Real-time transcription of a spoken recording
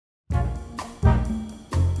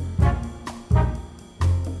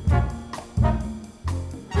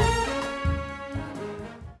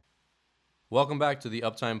Welcome back to the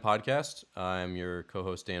Uptime Podcast. I'm your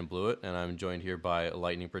co-host Dan Blewett, and I'm joined here by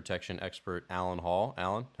lightning protection expert Alan Hall.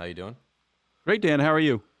 Alan, how you doing? Great, Dan. How are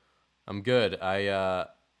you? I'm good. I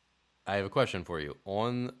have a question for you.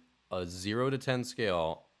 On a 0 to 10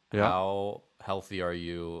 scale, Yeah. how healthy are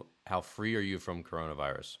you? How free are you from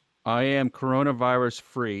coronavirus? I am coronavirus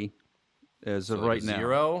free as So of like a right now.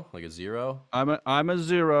 zero, like a zero. I'm a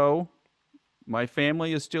zero. My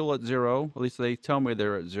family is still at zero. At least they tell me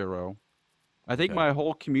they're at zero. I think Okay. my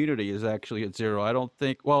whole community is actually at zero. I don't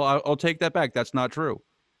think. Well, I'll take that back. That's not true.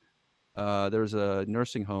 There's a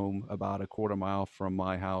nursing home about a quarter mile from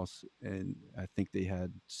my house, and I think they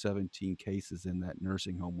had 17 cases in that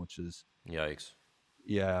nursing home, which is Yikes.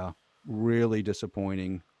 yeah, really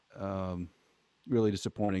disappointing. Um, really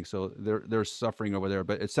disappointing. So they're suffering over there,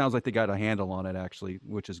 but it sounds like they got a handle on it actually,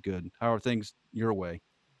 which is good. How are things your way?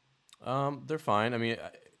 They're fine. I mean,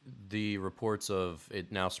 the reports of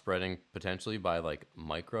it now spreading potentially by like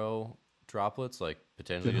micro droplets, like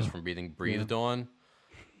potentially just Yeah, from being yeah, breathed on.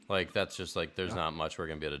 Like that's just like there's yeah. not much we're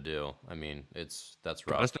gonna be able to do. I mean, that's Got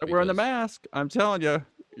to rough start wearing the because mask. I'm telling you,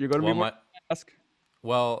 you're going to be well wearing my the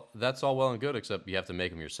mask. that's all well and good except you have to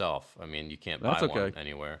make them yourself. I mean, you can't That's buy okay. one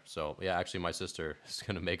anywhere. So yeah, actually, my sister is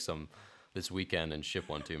gonna make some this weekend and ship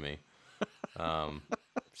one to me. Um,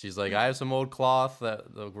 she's like, I have some old cloth that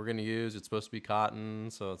we're gonna use. It's supposed to be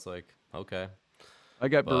cotton, so it's like okay, I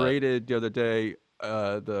got but berated the other day.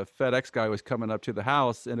 The FedEx guy was coming up to the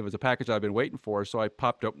house, and it was a package I've been waiting for. So I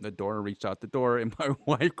popped open the door and reached out the door, and my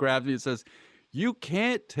wife grabs me and says, "You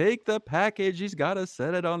can't take the package. He's got to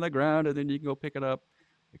set it on the ground, and then you can go pick it up."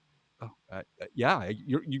 Oh, yeah,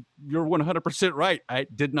 you're 100% right. I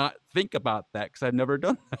did not think about that because I've never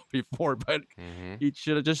done that before. But hmm he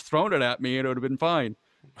should have just thrown it at me, and it would have been fine.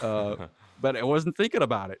 Uh, but I wasn't thinking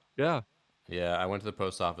about it. Yeah, Yeah, I went to the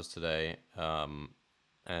post office today,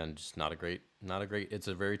 and just not a great. It's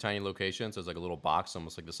a very tiny location, so it's like a little box,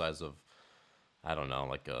 almost like the size of I don't know,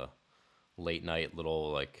 like a late night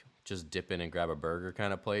little like just dip in and grab a burger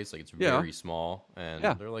kind of place. Like it's yeah, very small, and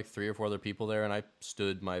yeah. there are like three or four other people there, and I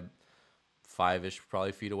stood my 5-ish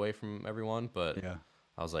probably feet away from everyone, but Yeah.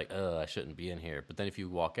 I was like, I shouldn't be in here. But then if you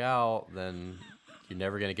walk out, then you're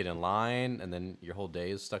never gonna get in line, and then your whole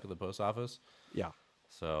day is stuck at the post office. Yeah.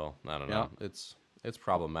 So I don't Yeah. know. It's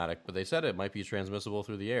problematic, but they said it might be transmissible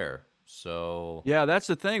through the air. So Yeah, that's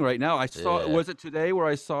the thing right now. I saw, yeah, was it today where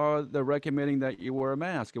I saw the recommending that you wear a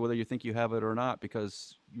mask, whether you think you have it or not,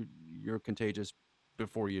 because you're contagious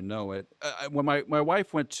before you know it. When my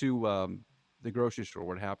wife went to the grocery store,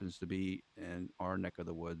 what happens to be in our neck of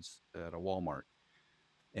the woods at a Walmart,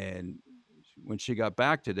 and when she got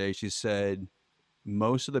back today, she said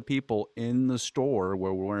most of the people in the store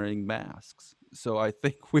were wearing masks. So I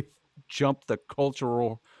think we've jumped the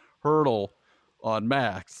cultural hurdle on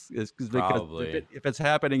masks is because probably. if it's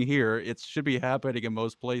happening here, it should be happening in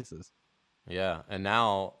most places. Yeah. And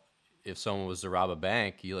now if someone was to rob a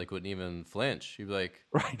bank, you like wouldn't even flinch. You'd be like,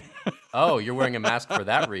 Right. "Oh, you're wearing a mask for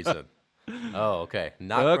that reason." Oh, okay.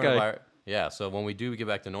 Not Okay. coronavirus. Yeah, so when we do get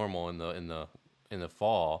back to normal in the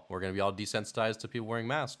fall, we're going to be all desensitized to people wearing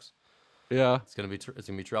masks. Yeah. It's going to be trouble. It's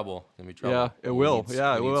going to be Yeah, trouble. it will.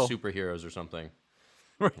 Yeah, We it need will. superheroes or something.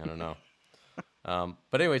 I Right. don't know.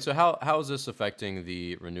 But anyway, so how is this affecting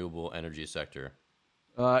the renewable energy sector?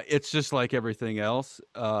 It's just like everything else.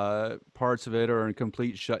 Parts of it are in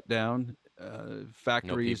complete shutdown. No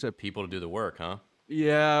Factories people to do the work, huh?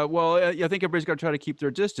 Yeah, well, I think everybody's got to try to keep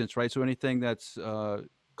their distance, right? So anything that's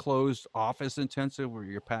closed office intensive, where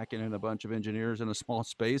you're packing in a bunch of engineers in a small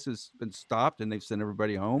space, has been stopped, and they've sent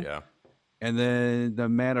everybody home. Yeah. And then the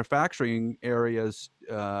manufacturing areas,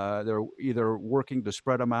 they're either working to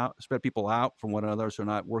spread people out from one another, so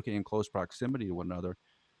not working in close proximity to one another.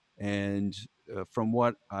 And from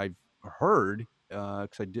what I've heard,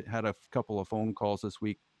 because had a couple of phone calls this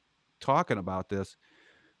week talking about this,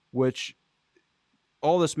 which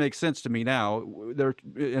all this makes sense to me now. They're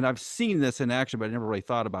and I've seen this in action, but I never really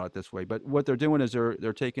thought about it this way. But what they're doing is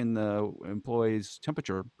they're taking the employees'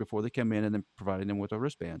 temperature before they come in and then providing them with a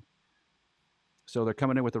wristband. So they're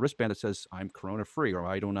coming in with a wristband that says I'm corona free or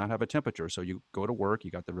I do not have a temperature. So you go to work,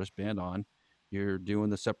 you got the wristband on, you're doing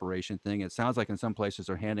the separation thing. It sounds like in some places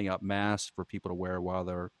they're handing out masks for people to wear while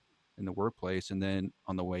they're in the workplace, and then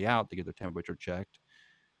on the way out they get their temperature checked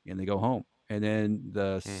and they go home. And then Hmm.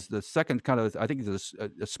 the second kind of I think is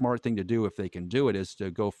a smart thing to do if they can do it is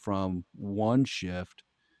to go from one shift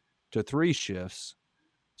to three shifts.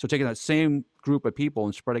 So taking that same group of people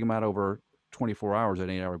and spreading them out over 24 hours, an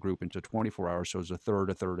 8-hour group into 24 hours. So it's a third,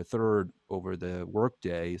 a third, a third over the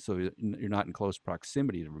workday. So you're not in close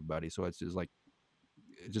proximity to everybody. So it's just like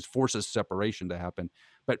it just forces separation to happen,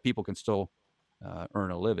 but people can still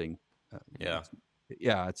earn a living. Yeah. It's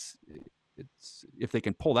yeah, it's if they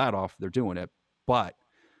can pull that off, they're doing it. But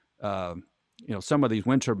um, some of these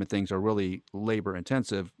wind turbine things are really labor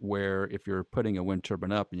intensive. Where if you're putting a wind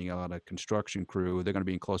turbine up and you got a construction crew, they're going to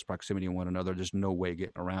be in close proximity to one another. There's no way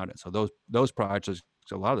getting around it. So those projects,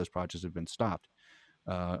 a lot of those projects have been stopped.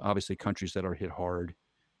 Obviously, countries that are hit hard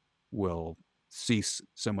will cease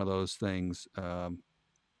some of those things.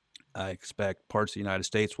 I expect parts of the United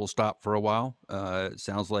States will stop for a while. It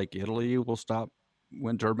sounds like Italy will stop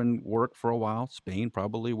wind turbine work for a while. Spain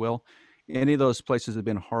probably will. Any of those places have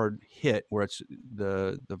been hard hit where it's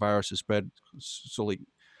the virus has spread slowly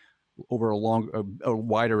over a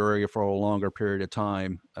wider area for a longer period of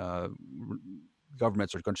time.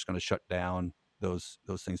 Governments are just going to shut down those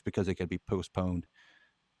things because they could be postponed.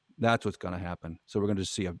 That's what's going to happen. So we're going to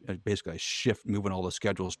see basically a shift, moving all the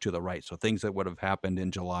schedules to the right. So things that would have happened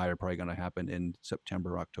in July are probably going to happen in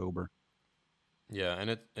September, October. Yeah,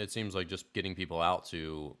 and it seems like just getting people out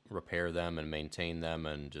to repair them and maintain them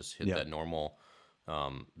and just hit Yeah, that normal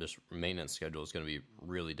just maintenance schedule is going to be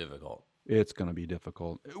really difficult. it's going to be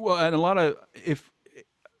difficult. Well, and a lot of if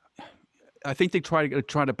I think they try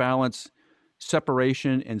to balance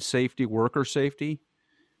separation and safety, worker safety,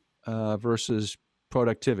 versus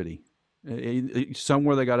productivity.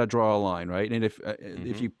 Somewhere they got to draw a line, right? And if Hmm.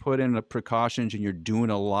 you put in the precautions and you're doing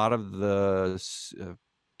a lot of the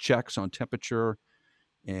checks on temperature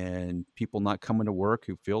and people not coming to work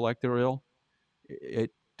who feel like they're ill,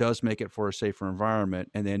 it does make it for a safer environment.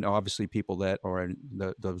 And then obviously people that are in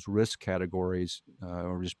those risk categories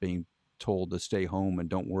are just being told to stay home and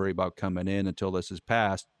don't worry about coming in until this is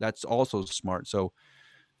passed. That's also smart. So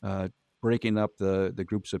uh, breaking up the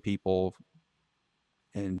groups of people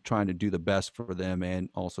and trying to do the best for them and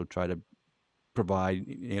also try to provide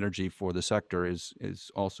energy for the sector is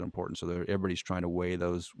also important. So everybody's trying to weigh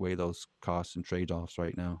those costs and trade offs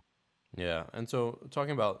right now. Yeah, and so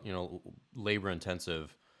talking about labor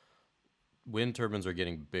intensive, wind turbines are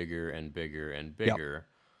getting bigger and bigger and Yep. bigger. Yep.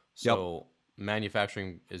 So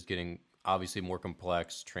manufacturing is getting obviously more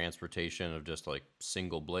complex. Transportation of just like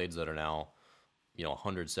single blades that are now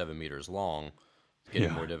 107 meters long is getting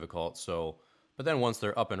Yeah. more difficult. So, but then once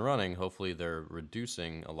they're up and running, hopefully they're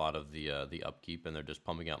reducing a lot of the upkeep and they're just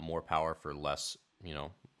pumping out more power for less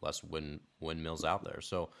windmills out there.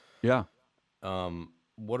 So, Yeah.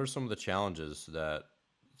 what are some of the challenges that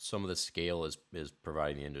some of the scale is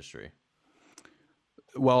providing the industry?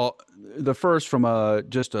 Well, the first from a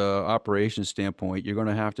just a operation standpoint, you're going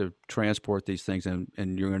to have to transport these things and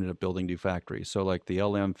you're going to end up building new factories. So like the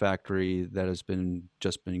LM factory that has been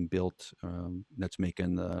just being built, that's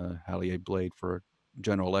making the Hallier blade for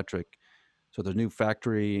General Electric. So the new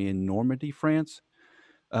factory in Normandy, France.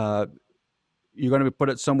 Uh, you're going to put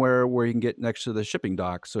it somewhere where you can get next to the shipping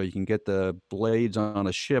dock, so you can get the blades on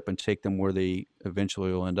a ship and take them where they eventually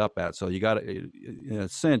will end up at. So you got to, in a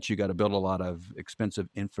sense, you got to build a lot of expensive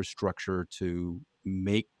infrastructure to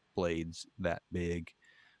make blades that big.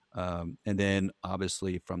 And then,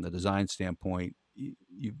 obviously, from the design standpoint,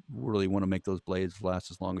 you really want to make those blades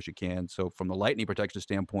last as long as you can. So, from the lightning protection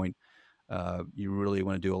standpoint, you really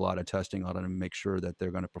want to do a lot of testing on it and make sure that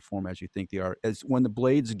they're going to perform as you think they are. As when the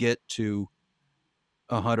blades get to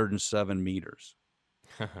 107 meters.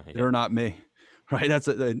 Yeah, They're not me, right?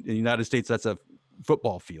 In the United States, that's a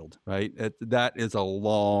football field, right? That is a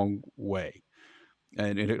long way.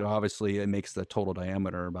 And obviously it makes the total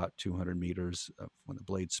diameter about 200 meters when the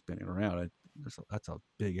blade's spinning around. That's a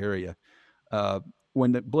big area. Uh,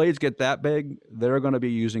 when the blades get that big, they're going to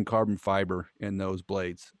be using carbon fiber in those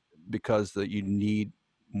blades because you need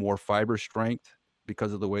more fiber strength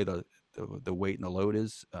because of the way the weight and the load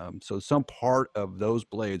is. So some part of those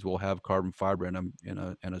blades will have carbon fiber in them in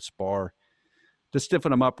a spar to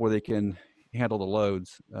stiffen them up where they can handle the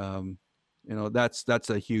loads. That's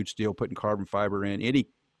a huge deal, putting carbon fiber in any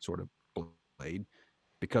sort of blade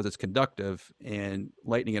because it's conductive, and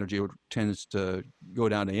lightning energy tends to go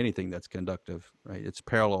down to anything that's conductive, right? It's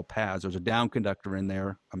parallel paths. There's a down conductor in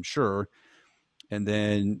there, I'm sure, and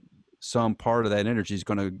then some part of that energy is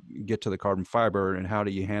going to get to the carbon fiber. And how do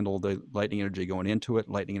you handle the lightning energy going into it,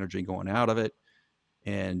 lightning energy going out of it,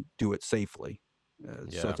 and do it safely? So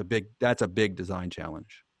yeah. that's a big design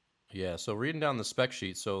challenge. Yeah, so reading down the spec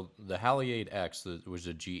sheet, so the Hallier X, which is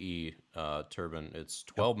a GE turbine, it's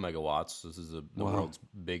Yep. 12 megawatts. This is the Wow. world's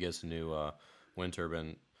biggest new wind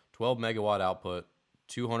turbine. 12 megawatt output,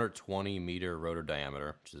 220-meter rotor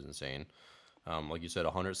diameter, which is insane. Like you said,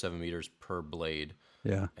 107 meters per blade,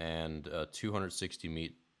 Yeah. and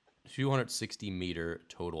 260-meter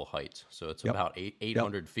total height. So it's Yep. about Yep.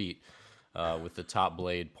 800 feet with the top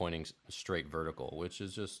blade pointing straight vertical, which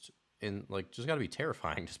is just in like just got to be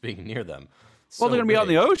terrifying just being near them. Well, they're So going to be out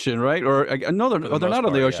in the big ocean, right? Or no, for the they're most not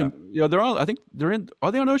on the part. Yeah, ocean. Yeah, they're on. I think they're in.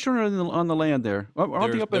 Are they on the ocean or on the land there? Aren't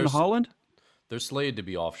they they're up in they're s- Holland? they're slated to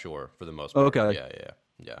be offshore for the most part. Okay, Yeah, yeah,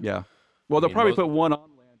 yeah. yeah. I Well, they'll mean, probably most put one on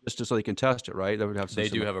land just so they can test it, right? They would have some they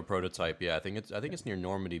do similar. have a prototype. Yeah, I think Yeah, it's near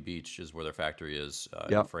Normandy Beach is where their factory is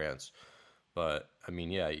in yeah. France. But I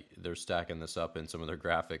mean, yeah, they're stacking this up in some of their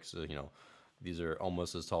graphics. You know, these are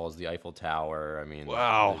almost as tall as the Eiffel Tower. I mean, they're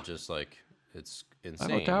Wow, just like it's Eiffel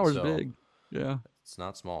insane. Tower's So big. Yeah, it's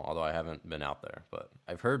not small, although I haven't been out there, but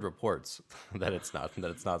I've heard reports that it's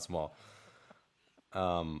not small.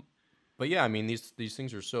 But yeah, I mean these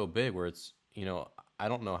things are so big where it's I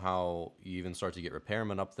don't know how you even start to get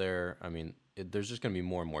repairmen up there. I mean, there's just going to be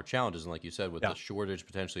more and more challenges, and like you said, with yeah, the shortage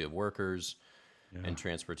potentially of workers yeah. and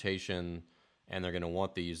transportation, and they're going to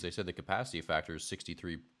want these. They said the capacity factor is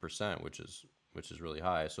 63%, which is really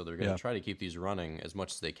high. So they're going to Yeah. try to keep these running as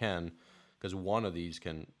much as they can, because one of these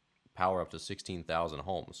can power up to 16,000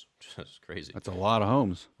 homes, which is crazy. That's a lot of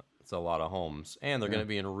homes. It's a lot of homes, and they're going Yeah, to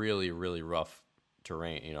be in really, really rough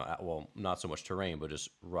terrain. Well, not so much terrain, but just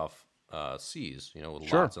rough seas. With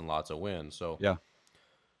sure. lots and lots of wind. So, Yeah,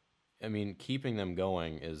 I mean, keeping them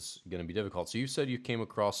going is going to be difficult. So, you said you came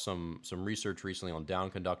across some research recently on down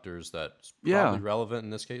conductors that's probably yeah. relevant in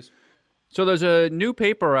this case. So there's a new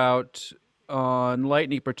paper out on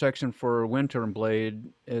lightning protection for wind turbine blade.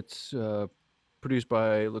 It's produced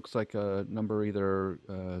by looks like a number either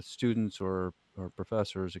students or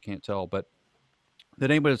professors. I can't tell, but the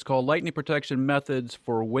name of it is called "Lightning Protection Methods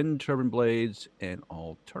for Wind Turbine Blades: An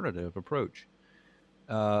Alternative Approach."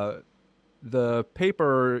 Uh, the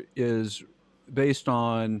paper is based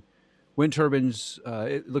on wind turbines.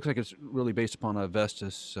 It looks like it's really based upon a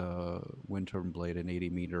Vestas wind turbine blade, an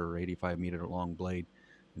 80-meter or 85-meter long blade,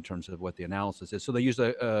 in terms of what the analysis is. So they use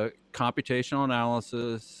a computational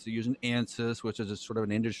analysis, using ANSYS, which is a sort of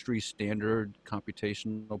an industry standard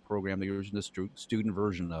computational program. They're using the student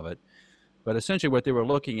version of it. But essentially, what they were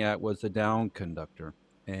looking at was the down conductor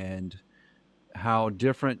and how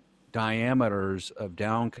different diameters of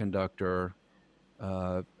down conductor,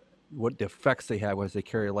 uh, what the effects they have as they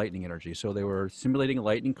carry lightning energy. So they were simulating a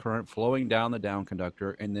lightning current flowing down the down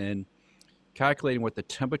conductor and then calculating what the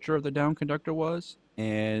temperature of the down conductor was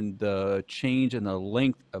and the change in the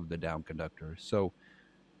length of the down conductor. So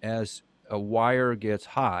as a wire gets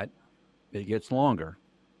hot, it gets longer.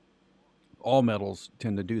 All metals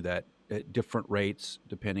tend to do that at different rates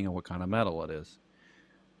depending on what kind of metal it is.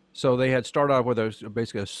 So they had started off with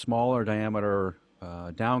basically a smaller diameter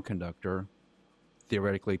down conductor,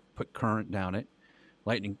 theoretically put current down it,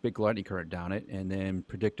 big lightning current down it, and then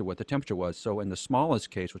predicted what the temperature was. So in the smallest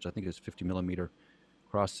case, which I think is 50 millimeter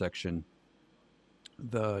cross section,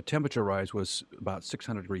 the temperature rise was about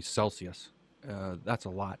 600 degrees Celsius. That's a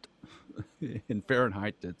lot. In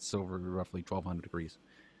Fahrenheit, it's over roughly 1,200 degrees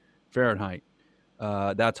Fahrenheit.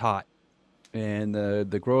 That's hot. And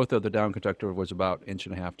the growth of the down conductor was about inch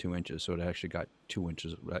and a half, 2 inches. So it actually got 2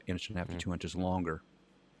 inches, inch and a half to Mm. 2 inches longer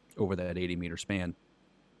over that 80-meter span.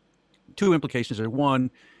 Two implications are: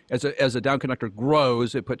 one, as a down conductor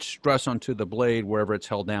grows, it puts stress onto the blade wherever it's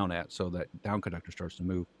held down at, so that down conductor starts to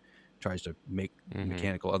move, tries to make Hmm.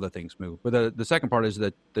 mechanical other things move. But the second part is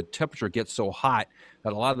that the temperature gets so hot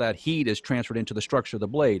that a lot of that heat is transferred into the structure of the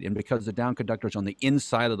blade, and because the down conductor is on the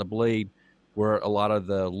inside of the blade, where a lot of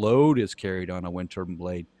the load is carried on a wind turbine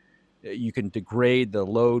blade, you can degrade the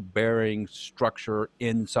load bearing structure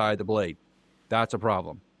inside the blade. That's a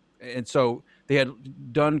problem. And so they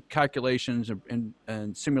had done calculations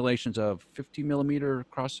and simulations of 50 millimeter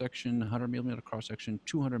cross section, 100 millimeter cross section,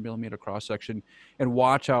 200 millimeter cross section, and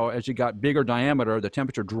watch how, as you got bigger diameter, the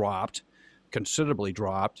temperature dropped, considerably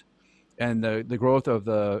dropped, and the growth of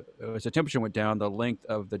as the temperature went down, the length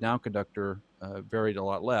of the down conductor varied a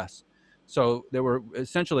lot less. So they were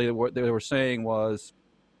essentially, what they were saying was,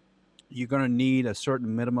 you're going to need a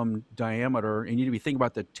certain minimum diameter, and you need to be thinking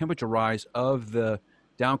about the temperature rise of the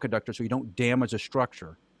down conductor so you don't damage the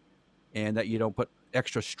structure and that you don't put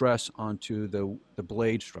extra stress onto the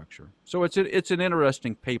blade structure. So it's an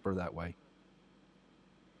interesting paper that way.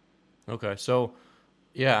 Okay, so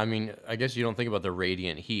yeah, I mean, I guess you don't think about the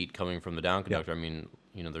radiant heat coming from the down Yeah. conductor. I mean,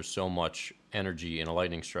 there's so much energy in a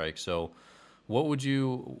lightning strike. So, what do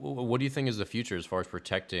you think is the future as far as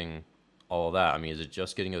protecting all of that? I mean, is it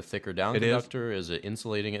just getting a thicker down It is. conductor? Is it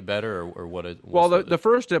insulating it better, or Well, what's the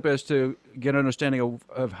first step is to get an understanding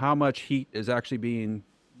of how much heat is actually being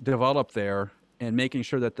developed there and making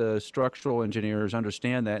sure that the structural engineers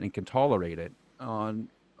understand that and can tolerate it. On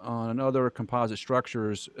other composite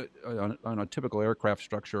structures, on a typical aircraft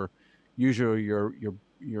structure, usually you're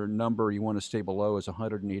your number you want to stay below is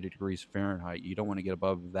 180 degrees Fahrenheit. You don't want to get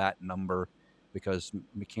above that number because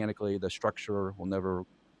mechanically the structure will never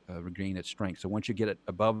regain its strength. So once you get it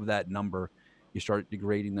above that number, you start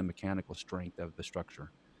degrading the mechanical strength of the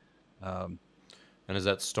structure. Um, And does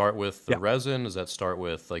that start with the yeah, resin? Does that start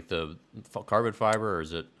with like the carbon fiber, or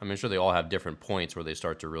is it? I mean, sure they all have different points where they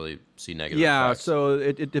start to really see negative yeah. effects. So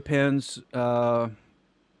it depends.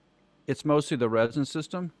 It's mostly the resin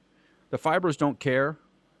system. The fibers don't care.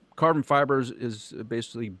 Carbon fibers is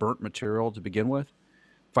basically burnt material to begin with.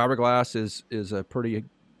 Fiberglass is a pretty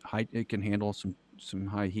high. It can handle some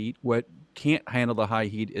high heat. What can't handle the high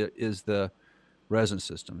heat is the resin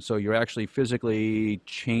system. So you're actually physically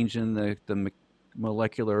changing the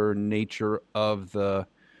molecular nature of the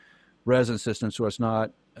resin system, so it's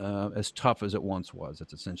not as tough as it once was.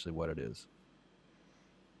 That's essentially what it is.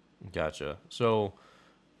 Gotcha. So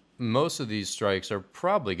most of these strikes are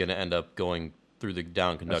probably going to end up going through the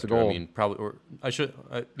down That's the conductor. I goal. mean, probably, or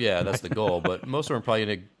yeah, that's the goal. But most of them are probably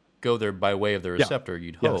going to go there by way of the Yeah. receptor.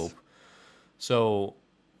 You'd Yes. hope. So,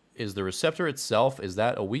 is the receptor itself, is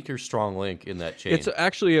that a weak or strong link in that It's chain?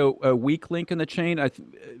 actually a weak link in the chain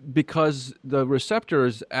because the receptor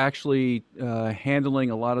is actually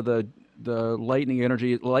handling a lot of the lightning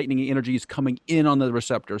energy. Lightning energy is coming in on the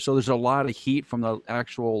receptor, so there's a lot of heat from the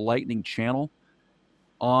actual lightning channel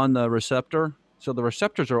on the receptor. So the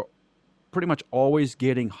receptors are pretty much always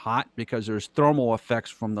getting hot because there's thermal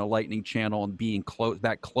effects from the lightning channel and being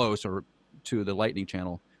close or to the lightning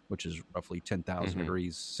channel, which is roughly 10,000 Mm-hmm.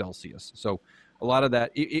 degrees Celsius. So a lot of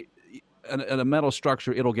that, in a metal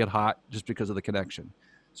structure, it'll get hot just because of the connection.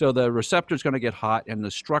 So the receptor is going to get hot, and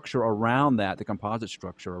the structure around that, the composite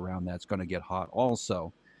structure around that, is going to get hot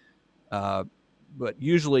also. Uh, but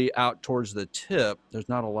usually out towards the tip, there's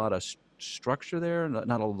not a lot of structure there,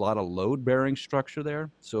 not a lot of load bearing structure there.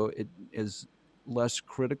 So it is less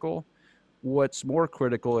critical. What's more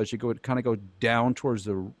critical as you go down towards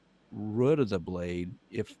the root of the blade,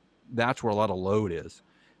 if that's where a lot of load is.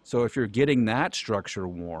 So if you're getting that structure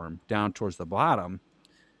warm down towards the bottom,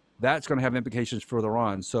 that's going to have implications further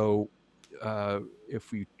on. So uh,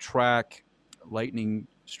 if we track lightning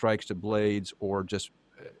strikes to blades or just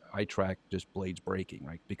I track just blades breaking,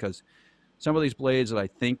 right? Because some of these blades that I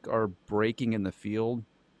think are breaking in the field,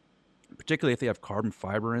 particularly if they have carbon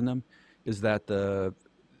fiber in them, is that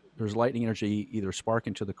there's lightning energy either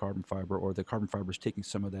sparking to the carbon fiber or the carbon fiber is taking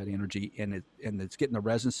some of that energy and it's getting the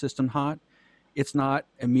resin system hot. It's not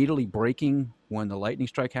immediately breaking when the lightning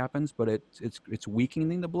strike happens, but it's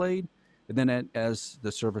weakening the blade. And then as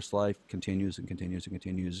the service life continues and continues and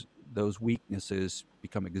continues, those weaknesses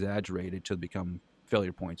become exaggerated to become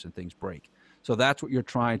failure points and things break. So that's what you're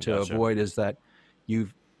trying to Gotcha. avoid is that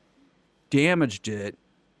you've damaged it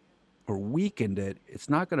or weakened it. It's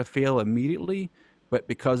not going to fail immediately, but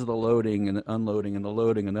because of the loading and the unloading and the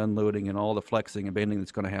loading and unloading and all the flexing and bending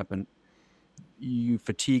that's going to happen, you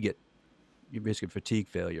fatigue it. You basically fatigue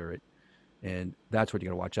failure. And that's what you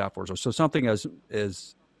got to watch out for. So something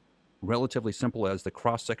as relatively simple as the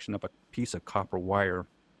cross section of a piece of copper wire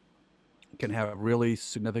can have really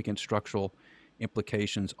significant structural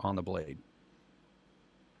implications on the blade.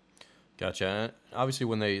 Gotcha. And obviously,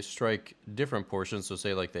 when they strike different portions, so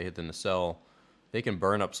say like they hit the nacelle, they can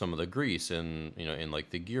burn up some of the grease and in like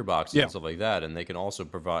the gearboxes Yeah. and stuff like that, and they can also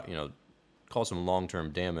provide cause some long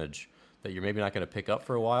term damage that you're maybe not going to pick up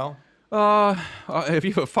for a while. Uh, if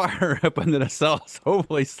you have a fire up in the nacelles,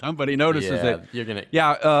 hopefully somebody notices it. Yeah, you're gonna.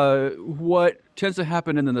 Yeah. What tends to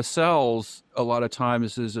happen in the nacelles a lot of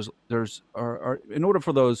times is in order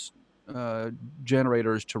for those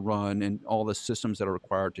generators to run and all the systems that are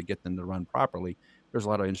required to get them to run properly, there's a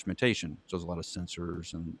lot of instrumentation. So there's a lot of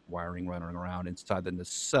sensors and wiring running around inside the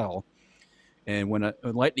nacelle. And when a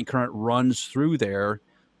lightning current runs through there,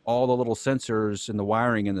 all the little sensors and the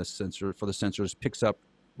wiring in the sensor for the sensors picks up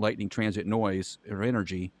lightning transient noise or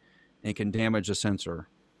energy and can damage a sensor,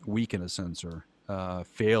 weaken a sensor,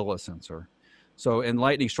 fail a sensor. So in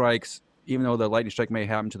lightning strikes, even though the lightning strike may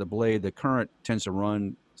happen to the blade, the current tends to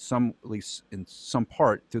run at least in some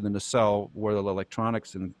part through the nacelle where the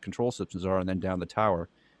electronics and control systems are, and then down the tower.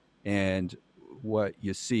 And what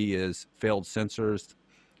you see is failed sensors.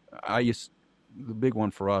 I used The big one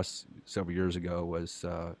for us several years ago was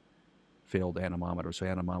failed anemometers. So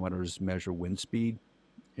anemometers measure wind speed,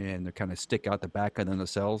 and they kind of stick out the back end of the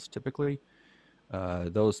cells typically.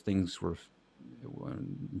 Those things were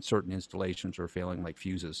in certain installations were failing like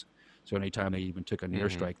fuses. So anytime they even took a near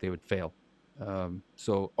Mm-hmm. strike, they would fail.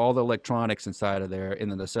 So all the electronics inside of there in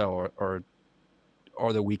the nacelle are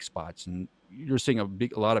the weak spots, and you're seeing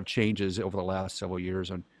a lot of changes over the last several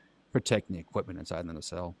years on protecting the equipment inside the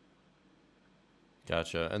nacelle.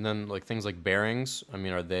 Gotcha. And then like things like bearings. I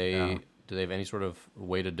mean, are Yeah. they do they have any sort of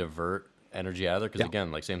way to divert energy out of there? Because Yeah.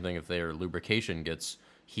 again, like same thing. If their lubrication gets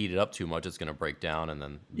heated up too much, it's going to break down, and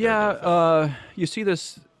then they're Yeah, getting affected. you see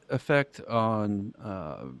this effect on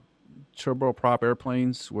turboprop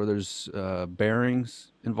airplanes where there's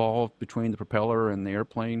bearings involved between the propeller and the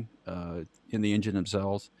airplane in the engine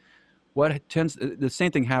themselves. What tends the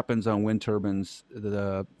same thing happens on wind turbines.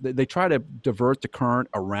 They try to divert the current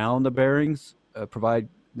around the bearings, provide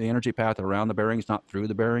the energy path around the bearings, not through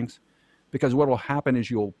the bearings, because what will happen is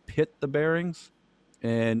you'll pit the bearings,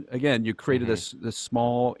 and again, you created Mm-hmm. this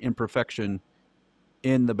small imperfection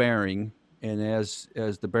in the bearing, and as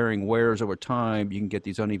the bearing wears over time, you can get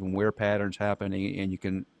these uneven wear patterns happening, and you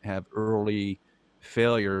can have early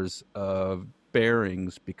failures of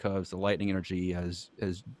bearings because the lightning energy has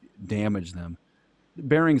damaged them.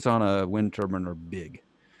 Bearings on a wind turbine are big,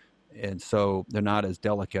 and so they're not as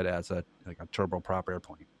delicate as a like a turboprop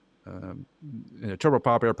airplane. In a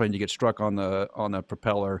turboprop airplane, you get struck on the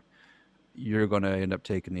propeller, you're going to end up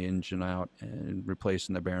taking the engine out and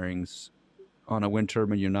replacing the bearings. On a wind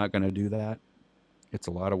turbine, you're not going to do that. It's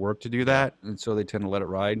a lot of work to do Yeah. that, and so they tend to let it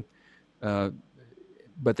ride. Uh,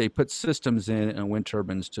 but they put systems in wind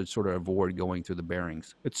turbines to sort of avoid going through the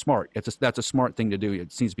bearings. It's smart. That's a smart thing to do.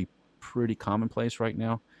 It seems to be pretty commonplace right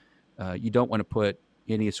now. You don't want to put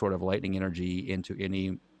any sort of lightning energy into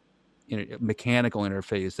any mechanical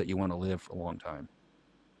interface that you want to live for a long time.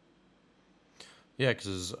 Yeah,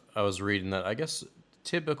 because I was reading that I guess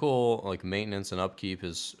typical like maintenance and upkeep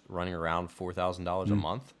is running around $4,000 a Mm,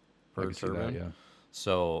 month I per can see that. turbine. Yeah.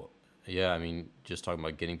 So yeah, I mean, just talking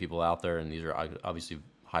about getting people out there, and these are obviously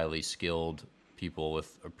highly skilled people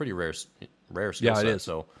with a pretty rare skill Yeah, it set. is.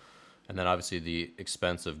 So, and then obviously the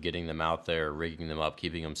expense of getting them out there, rigging them up,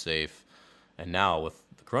 keeping them safe, and now with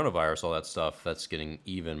the coronavirus, all that stuff, that's getting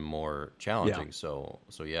even more Yeah. challenging. So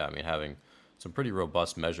yeah, I mean, having some pretty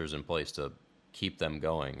robust measures in place to keep them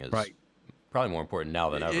going is Right. probably more important now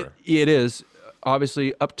than ever. It is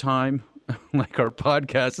obviously uptime, like our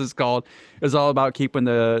podcast is called, is all about keeping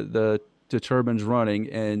the turbines running,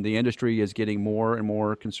 and the industry is getting more and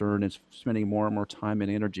more concerned and spending more and more time and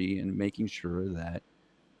energy in making sure that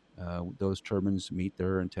those turbines meet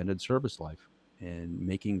their intended service life. And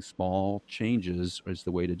making small changes is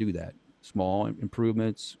the way to do that. Small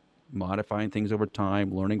improvements, modifying things over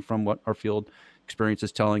time, learning from what our field experience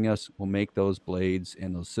is telling us will make those blades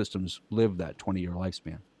and those systems live that 20-year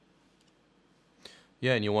lifespan.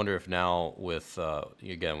 Yeah, and you wonder if now with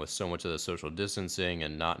again with so much of the social distancing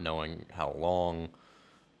and not knowing how long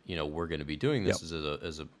we're going to be doing Yep. this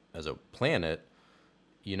as a planet,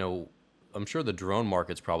 you know, I'm sure the drone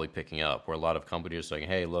market's probably picking up where a lot of companies are saying,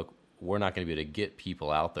 "Hey, look, we're not going to be able to get people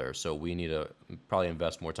out there, so we need to probably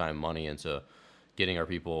invest more time and money into getting our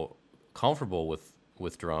people comfortable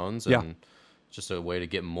with drones Yeah. and just a way to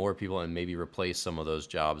get more people and maybe replace some of those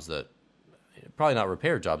jobs that probably not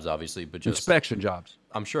repair jobs obviously, but just Inspection jobs.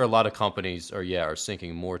 I'm sure a lot of companies are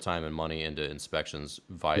sinking more time and money into inspections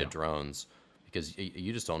via Yeah. drones because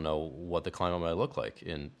you just don't know what the climate might look like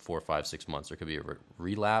in 4, 5, 6 months. There could be a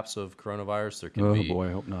relapse of coronavirus. There could Oh be boy,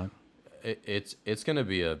 I hope not. it's going to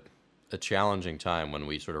be a challenging time when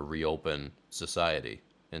we sort of reopen society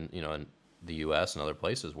in the U.S. and other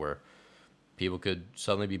places where people could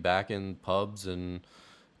suddenly be back in pubs and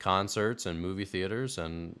concerts and movie theaters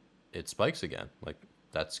and it spikes again. Like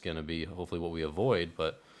that's going to be hopefully what we avoid.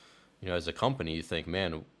 But as a company, you think,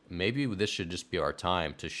 man, maybe this should just be our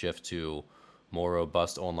time to shift to more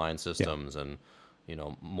robust online Yeah. systems and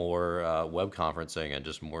more web conferencing and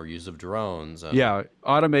just more use of drones and Yeah.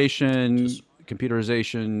 Automation, just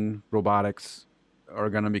computerization, robotics are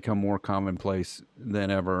going to become more commonplace than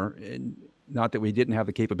ever. And not that we didn't have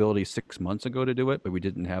the capability 6 months ago to do it, but we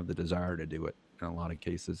didn't have the desire to do it in a lot of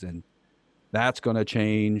cases. And that's going to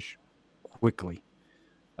change quickly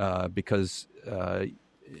because in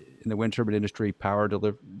the wind turbine industry,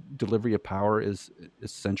 delivery of power is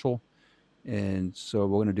essential. And so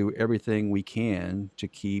we're going to do everything we can to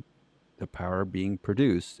keep the power being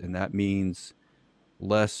produced. And that means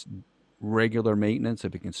less regular maintenance.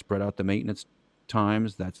 If we can spread out the maintenance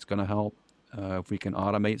times, that's going to help. If we can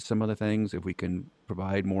automate some of the things, if we can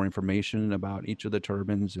provide more information about each of the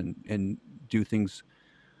turbines and do things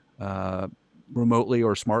uh, remotely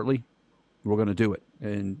or smartly, we're going to do it.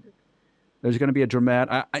 And there's going to be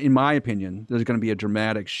a in my opinion, there's going to be a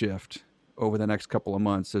dramatic shift over the next couple of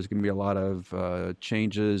months. There's going to be a lot of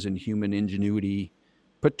changes in human ingenuity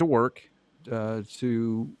put to work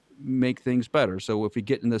to make things better. So if we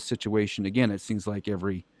get in this situation again, it seems like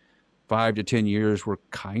every 5 to 10 years, we're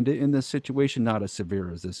kind of in this situation, not as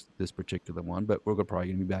severe as this particular one, but we're probably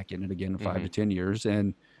going to be back in it again in 5 Hmm. to 10 years.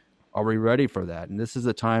 And are we ready for that? And this is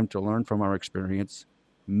the time to learn from our experience,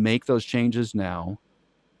 make those changes now,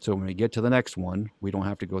 so when we get to the next one, we don't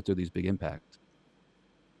have to go through these big impacts.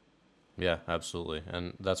 Yeah, absolutely.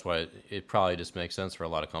 And that's why it probably just makes sense for a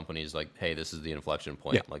lot of companies like, hey, this is the inflection Yeah.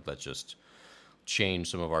 point. Like, let's just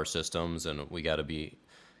change some of our systems, and we got to be,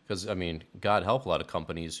 because I mean, God help a lot of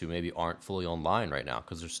companies who maybe aren't fully online right now,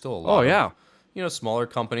 because there's still a Oh lot of, yeah. smaller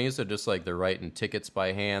companies that just like they're writing tickets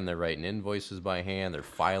by hand, they're writing invoices by hand, they're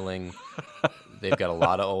filing. They've got a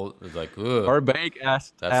lot of old, it's like, ugh, Our bank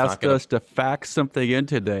asked that's not asked gonna. us to fax something in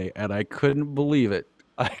today, and I couldn't believe it.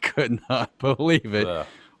 I could not believe it. Ugh.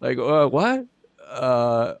 Like, what?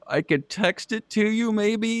 I could text it to you,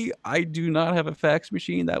 maybe. I do not have a fax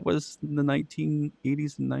machine. That was in the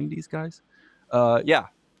 1980s and 90s, guys. Yeah,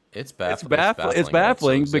 It's it's baffling that it still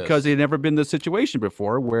baffling because exists. they'd never been in this situation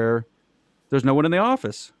before where there's no one in the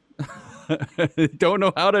office. Don't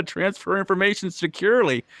know how to transfer information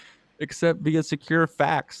securely except via secure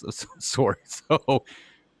fax of some sort. So,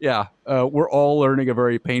 yeah, we're all learning a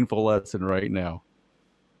very painful lesson right now.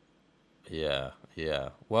 Yeah, yeah.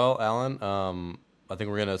 Well, Alan, I think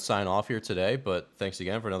we're gonna sign off here today, but thanks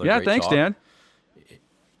again for another Yeah, great thanks, talk. Dan.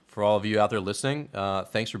 For all of you out there listening,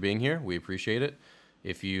 thanks for being here. We appreciate it.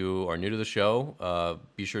 If you are new to the show,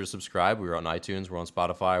 be sure to subscribe. We're on iTunes, we're on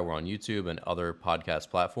Spotify, we're on YouTube, and other podcast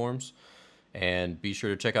platforms. And be sure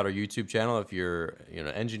to check out our YouTube channel if you're an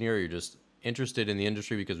engineer, or you're just interested in the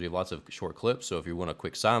industry, because we have lots of short clips. So if you want a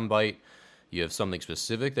quick sound bite, you have something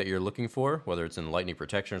specific that you're looking for, whether it's in lightning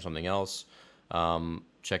protection or something else,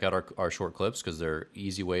 check out our short clips, because they're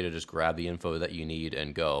easy way to just grab the info that you need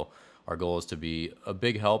and go. Our goal is to be a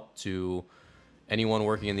big help to anyone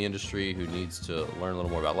working in the industry who needs to learn a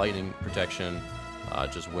little more about lightning protection,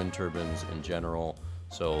 just wind turbines in general.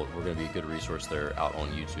 So we're going to be a good resource there out on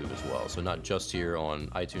YouTube as well. So not just here on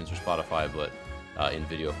iTunes or Spotify, but in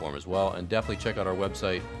video form as well. And definitely check out our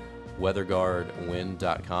website,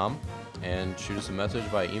 weatherguardwind.com, and shoot us a message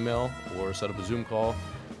via email or set up a Zoom call,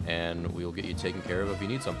 and we will get you taken care of if you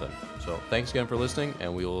need something. So thanks again for listening,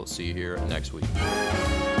 and we will see you here next week.